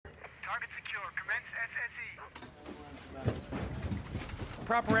Commence SSE.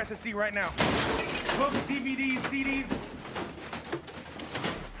 Proper SSE right now. Books, DVDs, CDs.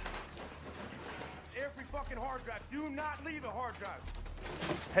 Every fucking hard drive. Do not leave a hard drive.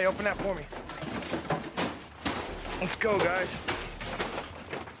 Hey, open that for me. Let's go, guys.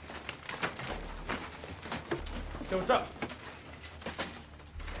 Yo, what's up?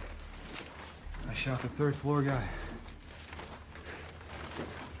 I shot the third floor guy.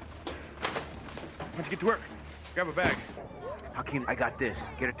 Why don't you get to work? Grab a bag. Hakeem, I got this.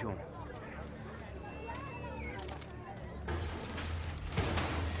 Get it to him.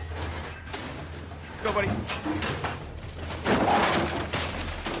 Let's go, buddy.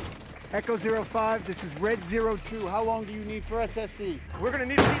 Echo 05, this is Red 02. How long do you need for SSE? We're gonna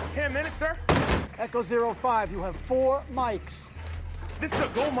need at least 10 minutes, sir. Echo 05, you have 4 mics. This is a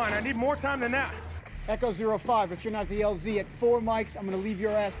gold mine. I need more time than that. Echo 05, if you're not at the LZ at 4 mics, I'm gonna leave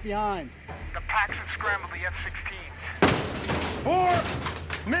your ass behind. The packs have scrambled the F-16s.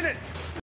 4 minutes.